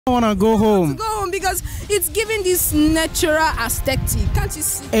want to go home. To go home because it's giving this natural aesthetic. Can't you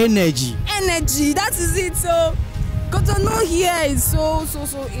see? Energy. Energy. That is it. So, Cotonou here is so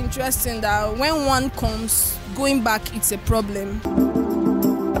interesting that when one comes, going back, it's a problem.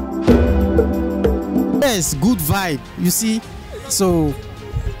 Yes, good vibe. You see, so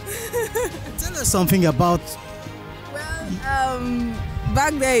tell us something about. Well,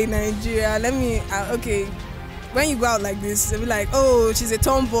 back there in Nigeria, let me. Okay, when you go out like this, they'll be like, "Oh, she's a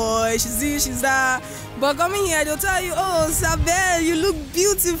tomboy. She's this, she's that." But coming here, they'll tell you, "Oh, Sabel, you look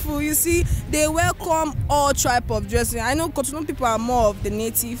beautiful." You see, they welcome all type of dressing. I know Cotonou people are more of the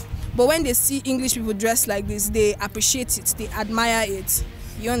native, but when they see English people dressed like this, they appreciate it. They admire it.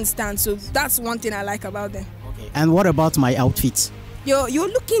 You understand? So that's one thing I like about them. Okay. And what about my outfit? You're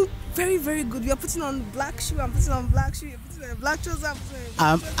looking very good. You're putting on black shoe. I'm putting on black shoe. You're putting on black trousers.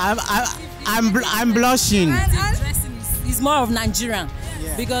 I'm blushing. It's more of Nigerian,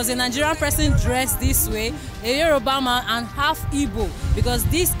 because a Nigerian person dressed this way, a Yoruba man and half Igbo, because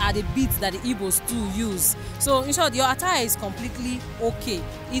these are the beats that the Igbos too use. So in short, your attire is completely okay.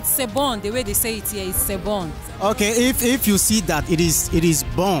 It's a bond, the way they say it here, it's a bond. Okay, if you see that it is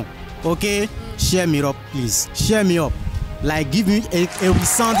born, okay, share me up, please. Share me up. Like, give me a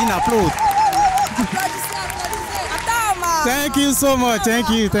resounding applause. Thank you so much. Thank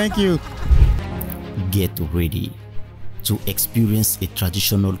you. Get ready to experience a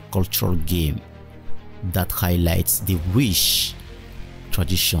traditional cultural game that highlights the rich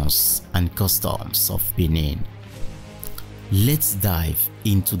traditions and customs of Benin. Let's dive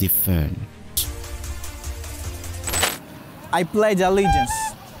into the fun. I pledge allegiance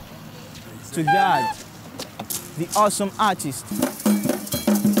to God, the awesome artist.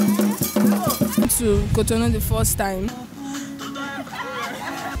 To Cotonou the first time.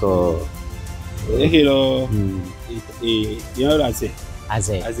 So, you know what I say?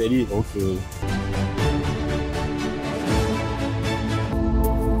 Aze. Okay.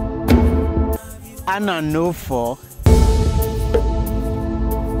 Anna no for.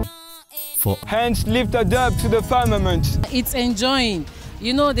 Hands lifted up to the firmament. It's enjoying.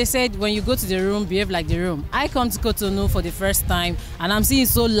 You know, they said when you go to the room, behave like the room. I come to Cotonou for the first time, and I'm seeing it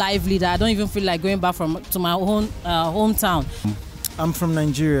so lively that I don't even feel like going back to my own hometown. I'm from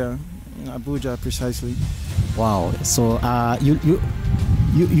Nigeria, in Abuja precisely. Wow. So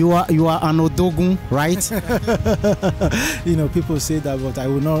you are an Odogun, right? You know, people say that, but I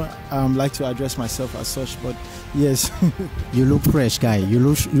would not like to address myself as such. But yes, you look fresh, guy.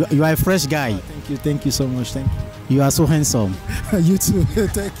 You are a fresh guy. Thank you so much. Thank you. You are so handsome. You too.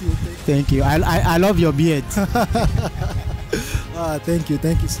 Thank you. I love your beard. Thank you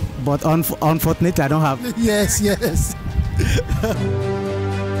so much. But unfortunately, I don't have. Yes.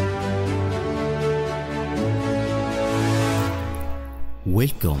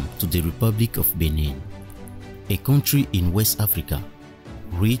 Welcome to the Republic of Benin, a country in West Africa,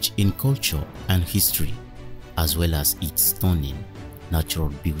 rich in culture and history, as well as its stunning natural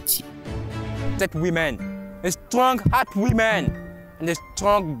beauty. That women, a strong heart women, and a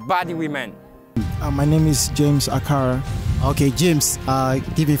strong body women. My name is James Akara. Okay, James,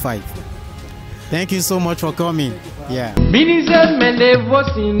 give me 5. Thank you so much for coming. Yeah. Many